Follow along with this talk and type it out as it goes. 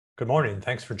Good morning.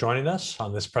 Thanks for joining us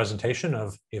on this presentation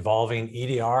of evolving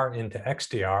EDR into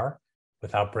XDR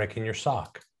without breaking your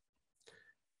SOC.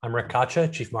 I'm Rick Caccia,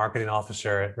 Chief Marketing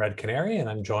Officer at Red Canary, and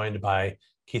I'm joined by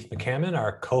Keith McCammon,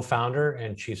 our co-founder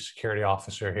and Chief Security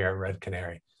Officer here at Red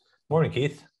Canary. Morning,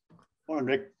 Keith. Morning,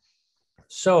 Rick.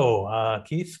 So,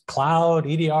 Keith, cloud,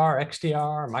 EDR,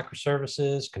 XDR,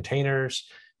 microservices, containers,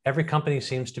 every company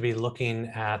seems to be looking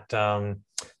at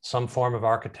some form of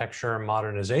architecture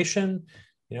modernization.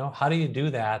 How do you do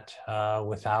that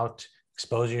without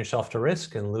exposing yourself to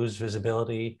risk and lose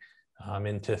visibility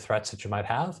into threats that you might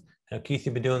have? Keith,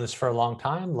 you've been doing this for a long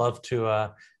time. Love to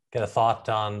get a thought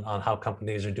on how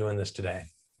companies are doing this today.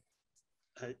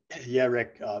 Yeah,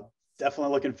 Rick,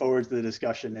 definitely looking forward to the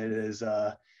discussion.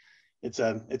 It's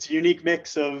a unique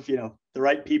mix of the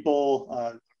right people,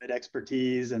 right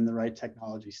expertise, and the right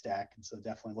technology stack. And so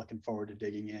definitely looking forward to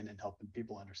digging in and helping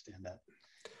people understand that.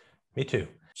 Me too.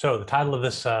 So the title of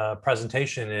this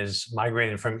presentation is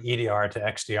Migrating from EDR to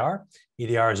XDR.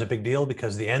 EDR is a big deal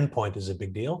because the endpoint is a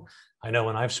big deal. I know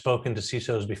when I've spoken to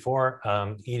CISOs before,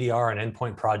 EDR and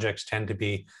endpoint projects tend to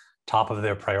be top of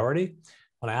their priority.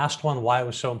 When I asked one why it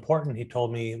was so important, he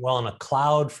told me, well, in a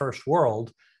cloud-first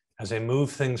world, as I move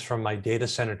things from my data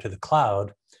center to the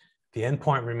cloud, the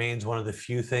endpoint remains one of the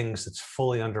few things that's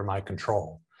fully under my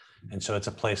control. And so it's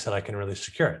a place that I can really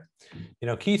secure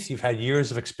it. Keith, you've had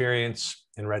years of experience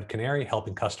in Red Canary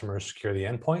helping customers secure the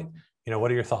endpoint.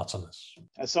 What are your thoughts on this?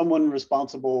 As someone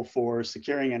responsible for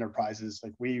securing enterprises,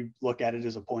 we look at it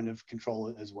as a point of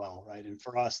control as well, right? And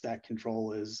for us, that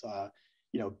control is,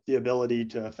 the ability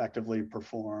to effectively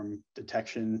perform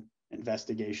detection,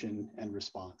 investigation, and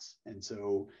response. And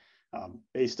so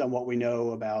based on what we know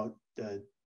about the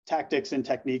tactics and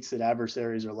techniques that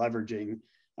adversaries are leveraging,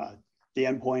 the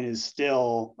endpoint is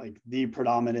still the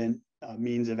predominant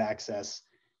means of access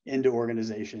into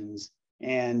organizations,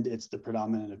 and it's the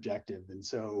predominant objective. And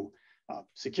so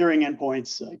securing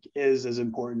endpoints is as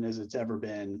important as it's ever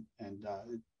been, and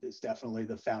it's definitely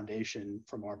the foundation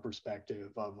from our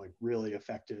perspective of really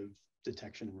effective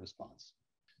detection and response.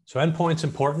 So endpoint's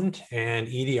important, and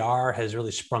EDR has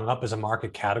really sprung up as a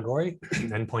market category,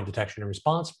 endpoint detection and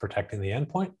response, protecting the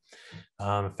endpoint.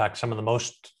 In fact, some of the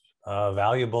most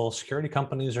valuable security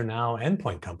companies are now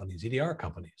endpoint companies, EDR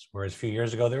companies, whereas a few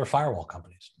years ago, they were firewall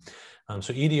companies.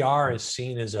 So EDR is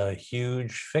seen as a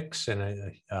huge fix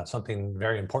and something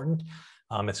very important.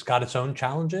 It's got its own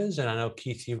challenges, and I know,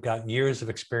 Keith, you've got years of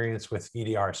experience with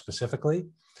EDR specifically.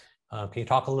 Can you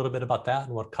talk a little bit about that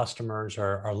and what customers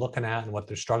are looking at and what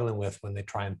they're struggling with when they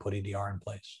try and put EDR in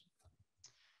place?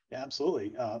 Yeah,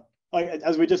 absolutely.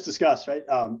 As we just discussed, right?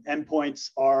 Endpoints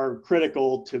are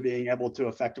critical to being able to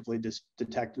effectively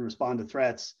detect and respond to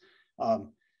threats.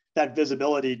 That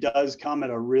visibility does come at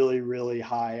a really, really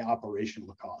high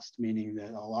operational cost, meaning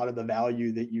that a lot of the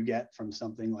value that you get from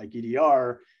something like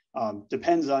EDR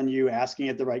depends on you asking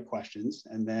it the right questions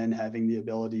and then having the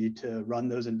ability to run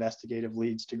those investigative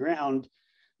leads to ground.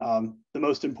 The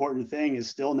most important thing is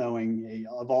still knowing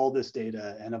of all this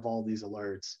data and of all these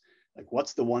alerts,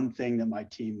 what's the one thing that my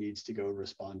team needs to go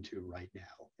respond to right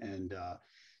now? And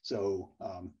so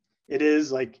it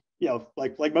is like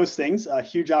most things, a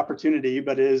huge opportunity,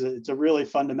 but it's a really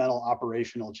fundamental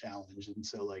operational challenge. And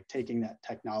so taking that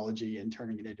technology and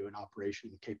turning it into an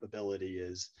operational capability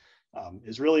is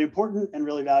really important and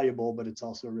really valuable, but it's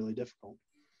also really difficult.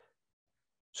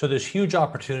 So there's huge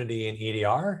opportunity in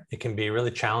EDR. It can be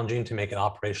really challenging to make it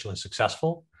operationally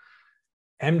successful.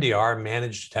 MDR,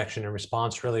 managed detection and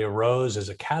response, really arose as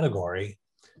a category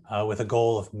with a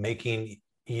goal of making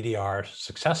EDR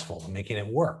successful and making it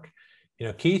work.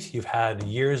 Keith, you've had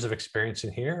years of experience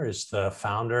in here as the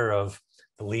founder of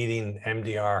the leading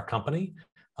MDR company.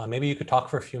 Maybe you could talk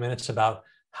for a few minutes about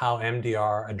how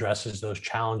MDR addresses those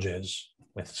challenges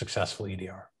with successful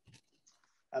EDR.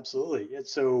 Absolutely.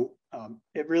 So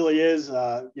it really is,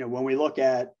 when we look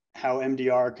at how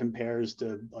MDR compares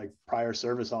to prior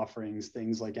service offerings,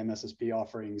 things like MSSP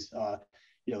offerings,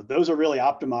 those are really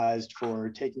optimized for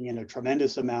taking in a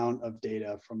tremendous amount of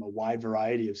data from a wide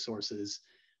variety of sources,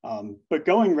 but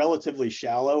going relatively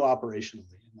shallow operationally.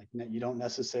 You don't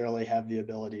necessarily have the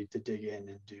ability to dig in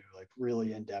and do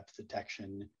really in-depth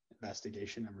detection,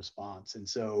 investigation, and response. And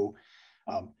so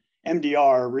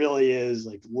MDR really is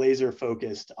laser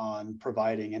focused on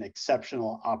providing an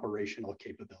exceptional operational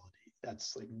capability.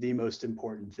 That's the most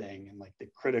important thing, and the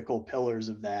critical pillars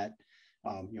of that.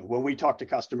 When we talk to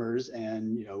customers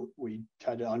and we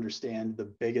try to understand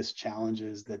the biggest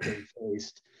challenges that they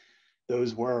faced,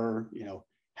 those were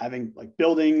having like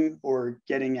building or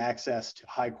getting access to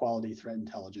high quality threat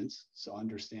intelligence. So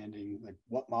understanding like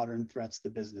what modern threats the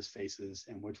business faces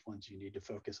and which ones you need to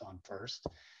focus on first.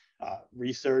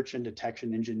 Research and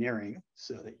detection engineering,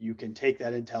 so that you can take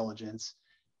that intelligence,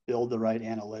 build the right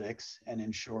analytics, and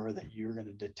ensure that you're going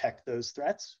to detect those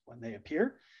threats when they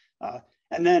appear.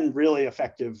 And then really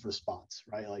effective response,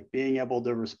 right? Like being able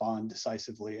to respond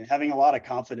decisively and having a lot of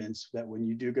confidence that when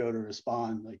you do go to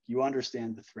respond, like you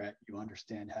understand the threat, you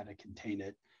understand how to contain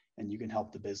it, and you can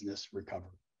help the business recover.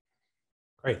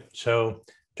 Great. So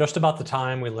just about the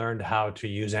time we learned how to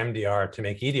use MDR to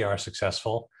make EDR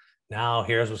successful, now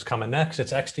here's what's coming next.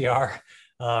 It's XDR.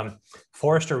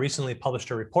 Forrester recently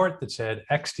published a report that said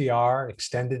XDR,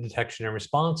 extended detection and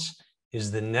response,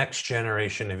 is the next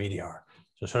generation of EDR.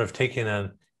 So sort of taking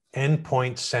an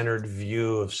endpoint-centered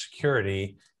view of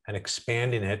security and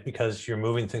expanding it, because you're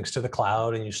moving things to the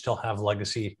cloud and you still have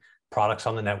legacy products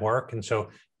on the network. And so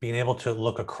being able to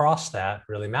look across that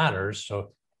really matters.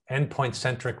 So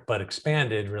endpoint-centric but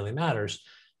expanded really matters.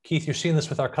 Keith, you're seeing this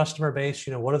with our customer base.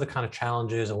 What are the kind of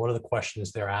challenges and what are the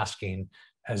questions they're asking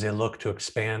as they look to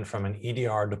expand from an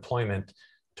EDR deployment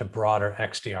to broader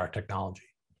XDR technology?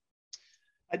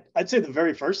 I'd say the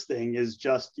very first thing is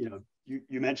just,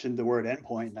 you mentioned the word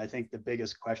endpoint, and I think the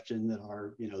biggest question that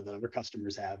our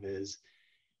customers have is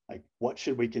like, what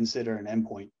should we consider an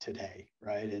endpoint today,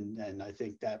 right? And I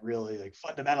think that really, like,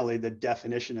 fundamentally, the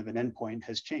definition of an endpoint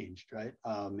has changed, right?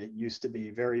 It used to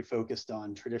be very focused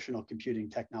on traditional computing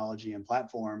technology and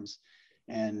platforms,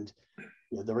 and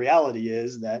the reality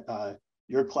is that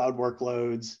your cloud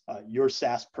workloads, your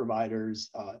SaaS providers,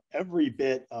 every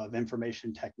bit of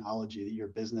information technology that your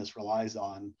business relies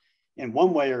on in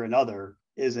one way or another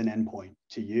is an endpoint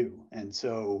to you. And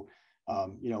so,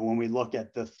 when we look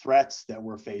at the threats that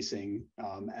we're facing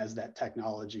as that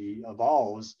technology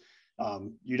evolves,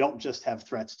 you don't just have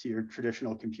threats to your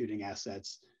traditional computing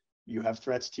assets, you have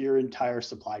threats to your entire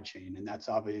supply chain. And that's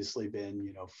obviously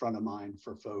been, front of mind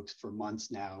for folks for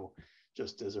months now,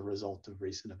 just as a result of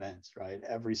recent events, right?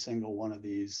 Every single one of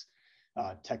these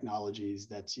technologies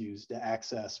that's used to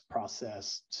access,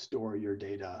 process, store your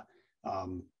data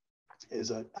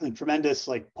is a tremendous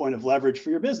point of leverage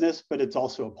for your business, but it's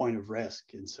also a point of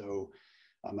risk. And so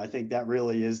I think that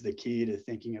really is the key to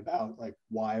thinking about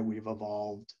why we've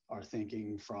evolved our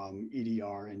thinking from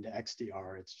EDR into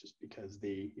XDR. It's just because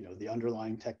the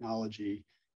underlying technology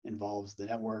involves the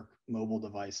network, mobile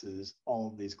devices, all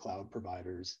of these cloud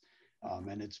providers.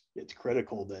 And it's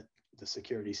critical that the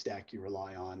security stack you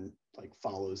rely on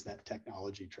follows that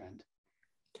technology trend.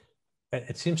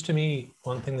 It seems to me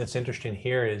one thing that's interesting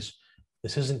here is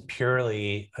this isn't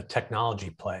purely a technology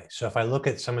play. So if I look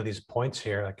at some of these points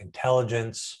here, like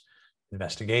intelligence,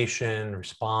 investigation,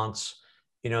 response,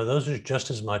 those are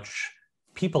just as much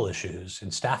people issues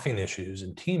and staffing issues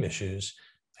and team issues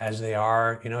as they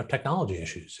are, technology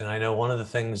issues. And I know one of the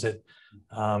things that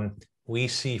we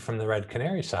see from the Red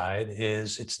Canary side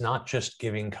is it's not just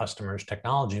giving customers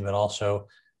technology, but also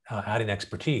adding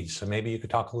expertise. So maybe you could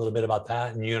talk a little bit about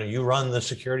that. And you run the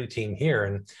security team here,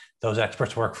 and those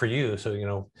experts work for you.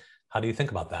 So how do you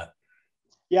think about that?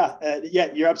 Yeah,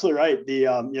 you're absolutely right.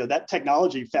 The that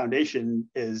technology foundation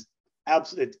is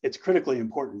absolutely, it's critically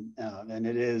important, and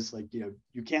it is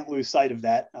you can't lose sight of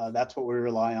that. That's what we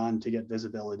rely on to get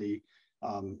visibility.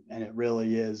 And it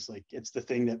really is it's the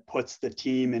thing that puts the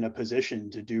team in a position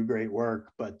to do great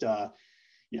work. But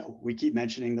we keep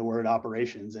mentioning the word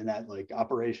operations, and that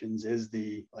operations is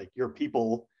the your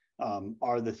people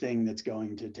are the thing that's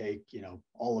going to take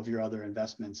all of your other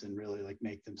investments and really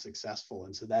make them successful.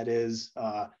 And so that is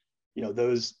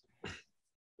those,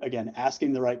 again,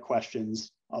 asking the right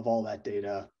questions of all that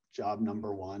data, job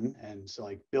number one. And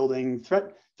so building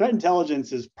threat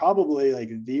intelligence is probably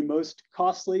the most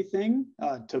costly thing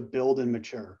to build and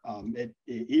mature.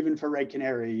 Even for Red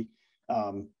Canary,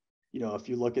 if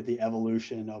you look at the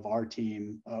evolution of our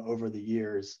team over the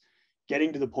years,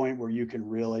 getting to the point where you can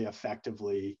really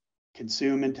effectively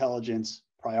consume intelligence,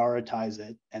 prioritize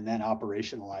it, and then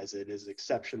operationalize it is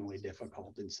exceptionally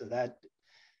difficult. And so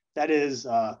that is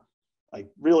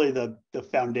really the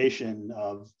foundation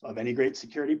of any great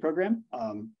security program,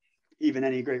 even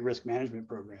any great risk management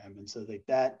program. And so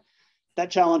that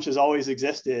challenge has always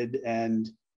existed, and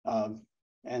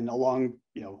along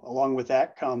with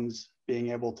that comes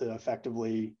being able to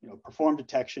effectively perform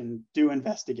detection, do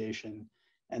investigation,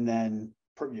 and then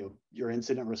your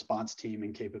incident response team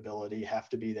and capability have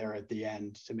to be there at the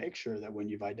end to make sure that when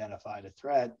you've identified a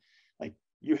threat,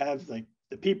 you have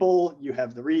the people, you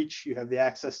have the reach, you have the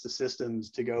access to systems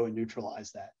to go and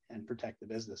neutralize that and protect the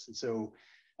business. And so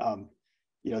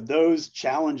those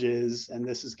challenges, and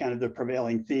this is kind of the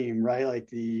prevailing theme, right? Like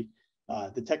the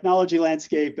technology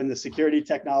landscape and the security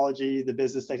technology, the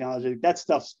business technology, that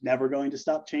stuff's never going to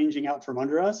stop changing out from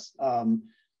under us.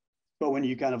 But when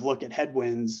you kind of look at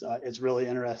headwinds, it's really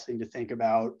interesting to think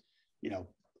about,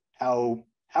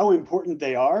 how important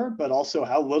they are, but also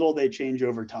how little they change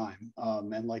over time.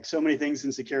 And like so many things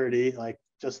in security, like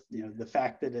just the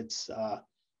fact that it's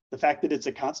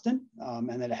a constant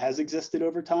and that it has existed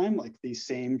over time, like these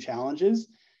same challenges,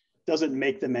 doesn't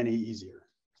make them any easier.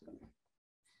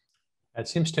 It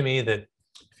seems to me that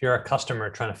if you're a customer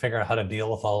trying to figure out how to deal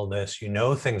with all of this,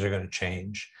 things are going to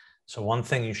change. So one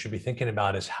thing you should be thinking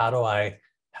about is, how do I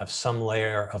have some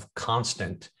layer of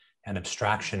constant and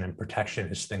abstraction and protection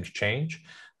as things change?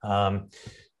 A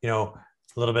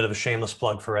little bit of a shameless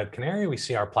plug for Red Canary. We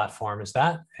see our platform as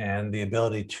that, and the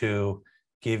ability to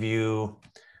give you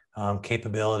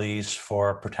capabilities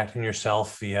for protecting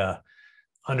yourself via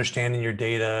understanding your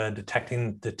data,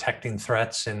 detecting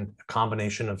threats, and a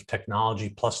combination of technology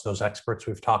plus those experts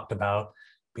we've talked about,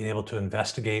 being able to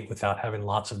investigate without having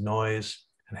lots of noise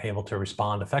and able to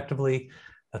respond effectively.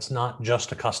 That's not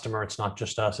just a customer, it's not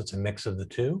just us, it's a mix of the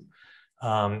two.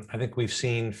 I think we've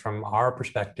seen from our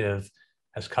perspective,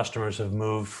 as customers have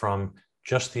moved from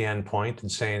just the endpoint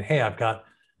and saying, hey, I've got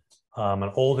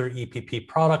an older EPP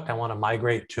product, I want to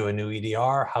migrate to a new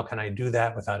EDR. How can I do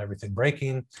that without everything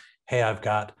breaking? Hey, I've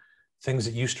got things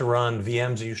that used to run,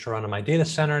 VMs that used to run in my data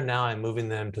center. Now I'm moving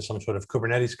them to some sort of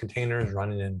Kubernetes containers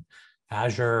running in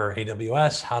Azure or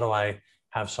AWS. How do I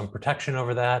have some protection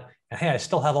over that? And hey, I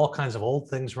still have all kinds of old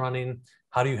things running.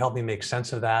 How do you help me make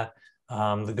sense of that?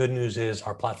 The good news is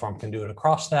our platform can do it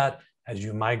across that. As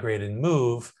you migrate and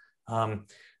move,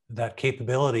 that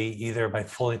capability, either by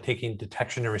fully taking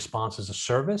detection and response as a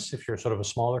service, if you're sort of a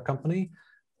smaller company,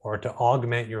 or to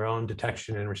augment your own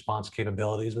detection and response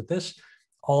capabilities with this,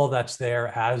 all of that's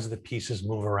there as the pieces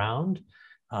move around.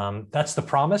 That's the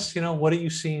promise. What are you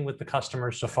seeing with the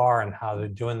customers so far, and how they're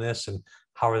doing this, and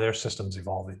how are their systems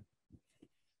evolving?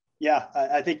 Yeah,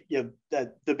 I think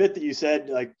that the bit that you said,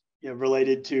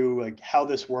 related to like how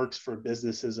this works for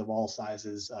businesses of all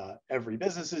sizes. Every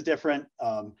business is different.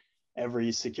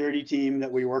 Every security team that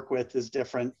we work with is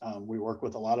different. We work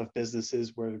with a lot of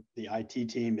businesses where the IT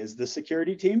team is the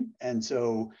security team. And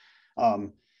so,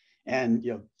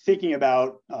 thinking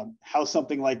about how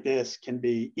something like this can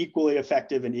be equally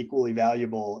effective and equally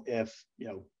valuable if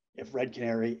Red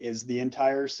Canary is the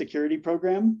entire security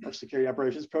program or security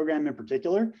operations program in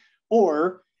particular,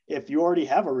 or if you already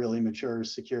have a really mature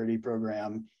security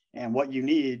program and what you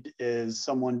need is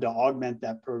someone to augment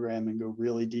that program and go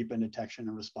really deep in detection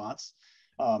and response.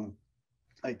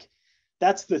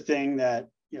 That's the thing that,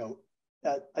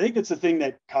 I think that's the thing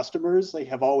that customers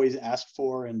have always asked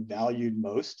for and valued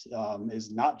most,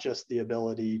 is not just the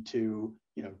ability to,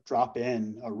 drop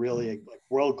in a really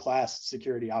world-class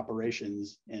security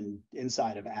operations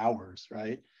inside of hours,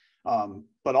 right?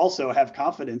 But also have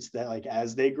confidence that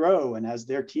as they grow and as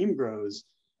their team grows,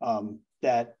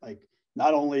 that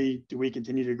not only do we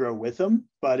continue to grow with them,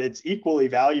 but it's equally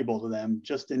valuable to them,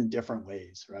 just in different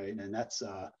ways, right? And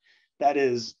that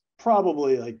is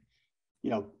probably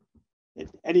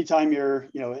anytime you're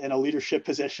in a leadership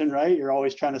position, right, you're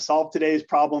always trying to solve today's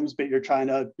problems, but you're trying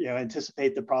to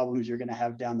anticipate the problems you're going to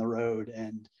have down the road.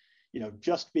 And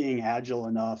just being agile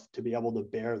enough to be able to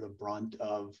bear the brunt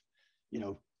of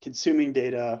consuming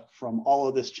data from all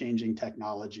of this changing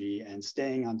technology and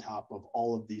staying on top of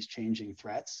all of these changing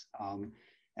threats.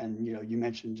 And you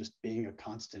mentioned just being a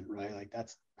constant, right?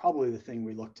 That's probably the thing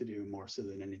we look to do more so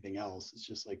than anything else. It's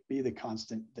just be the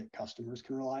constant that customers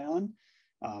can rely on,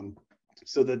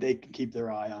 so that they can keep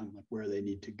their eye on where they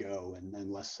need to go, and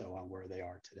then less so on where they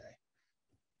are today.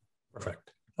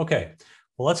 Perfect. Okay.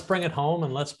 Well, let's bring it home,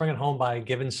 and let's bring it home by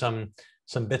giving some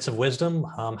bits of wisdom.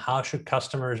 How should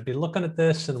customers be looking at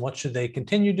this, and what should they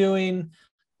continue doing?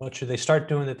 What should they start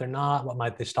doing that they're not? What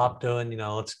might they stop doing?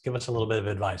 Let's give us a little bit of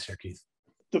advice here, Keith.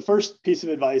 The first piece of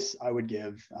advice I would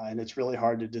give, and it's really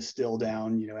hard to distill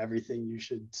down, everything you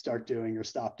should start doing or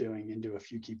stop doing into a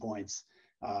few key points,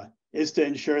 is to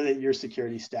ensure that your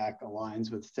security stack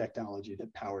aligns with technology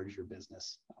that powers your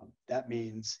business. That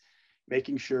means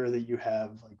making sure that you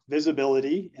have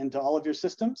visibility into all of your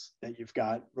systems, that you've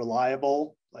got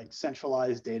reliable,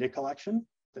 centralized data collection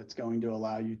that's going to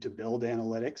allow you to build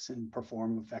analytics and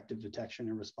perform effective detection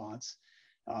and response,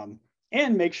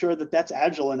 and make sure that that's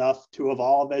agile enough to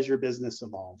evolve as your business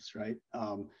evolves, right?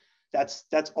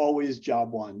 That's always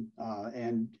job one.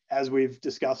 And as we've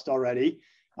discussed already,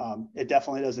 it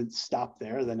definitely doesn't stop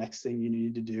there. The next thing you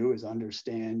need to do is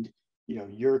understand,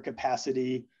 your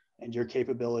capacity and your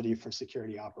capability for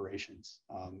security operations.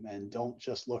 And don't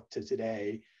just look to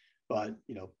today, but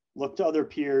look to other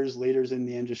peers, leaders in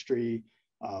the industry,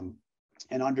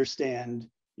 and understand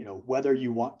whether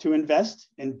you want to invest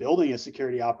in building a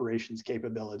security operations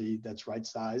capability that's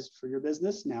right-sized for your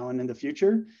business now and in the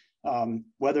future,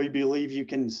 whether you believe you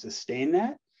can sustain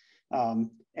that,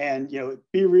 and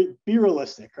be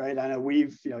realistic, right? I know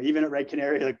we've even at Red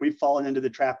Canary, like we've fallen into the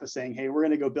trap of saying, hey, we're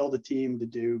going to go build a team to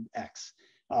do X,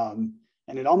 and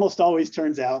it almost always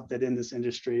turns out that in this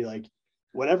industry, like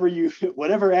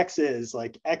whatever X is,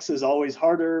 like X is always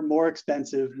harder, more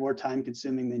expensive, more time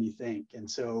consuming than you think. And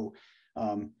so,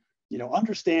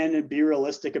 understand and be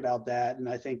realistic about that. And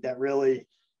I think that really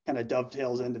kind of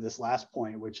dovetails into this last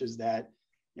point, which is that,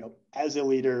 as a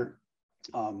leader,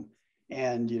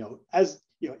 and, as,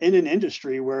 in an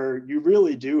industry where you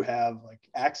really do have like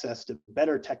access to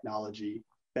better technology,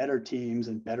 better teams,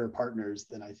 and better partners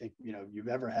than I think, you've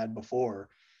ever had before,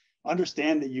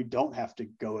 understand that you don't have to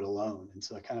go it alone. And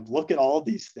so kind of look at all of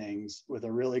these things with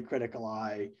a really critical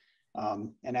eye,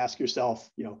 and ask yourself,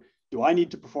 do I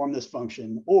need to perform this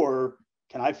function, or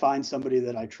can I find somebody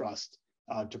that I trust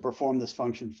to perform this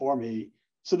function for me,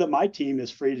 so that my team is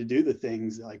free to do the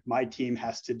things that, like, my team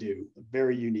has to do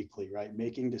very uniquely, right?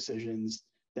 Making decisions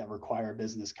that require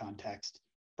business context,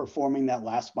 performing that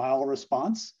last mile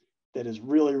response that is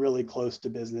really, really close to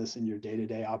business in your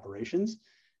day-to-day operations.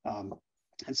 And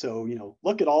so,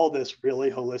 look at all this really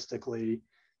holistically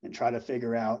and try to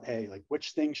figure out, hey, like,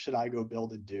 which things should I go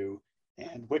build and do?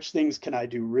 And which things can I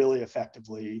do really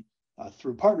effectively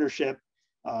through partnership?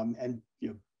 And,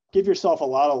 give yourself a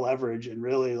lot of leverage, and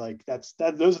really, like,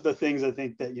 those are the things I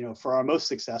think that, for our most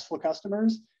successful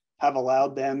customers, have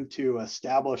allowed them to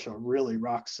establish a really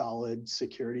rock solid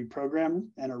security program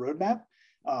and a roadmap,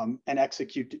 and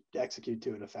execute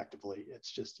to it effectively. It's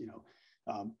just,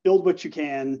 build what you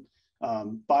can,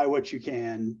 buy what you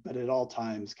can, but at all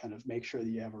times kind of make sure that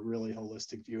you have a really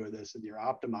holistic view of this and you're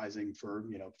optimizing for,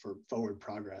 for forward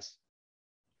progress.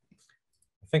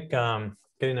 I think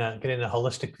getting a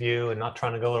holistic view and not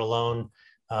trying to go it alone.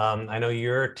 I know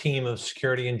your team of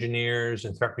security engineers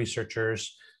and threat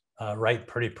researchers write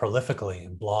pretty prolifically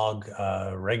and blog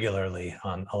regularly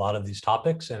on a lot of these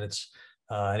topics. And it's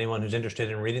anyone who's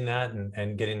interested in reading that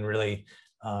and getting really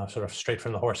sort of straight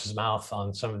from the horse's mouth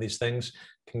on some of these things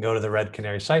can go to the Red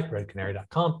Canary site,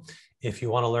 redcanary.com. If you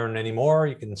want to learn any more,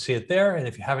 you can see it there. And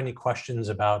if you have any questions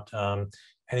about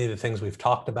any of the things we've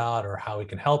talked about or how we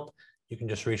can help, you can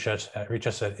just reach us at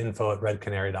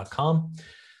info@redcanary.com.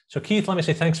 So Keith, let me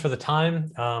say thanks for the time.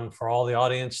 For all the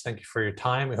audience, thank you for your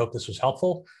time. We hope this was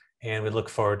helpful, and we look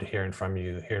forward to hearing from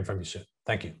you soon.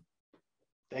 Thank you.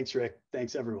 Thanks, Rick.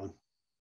 Thanks, everyone.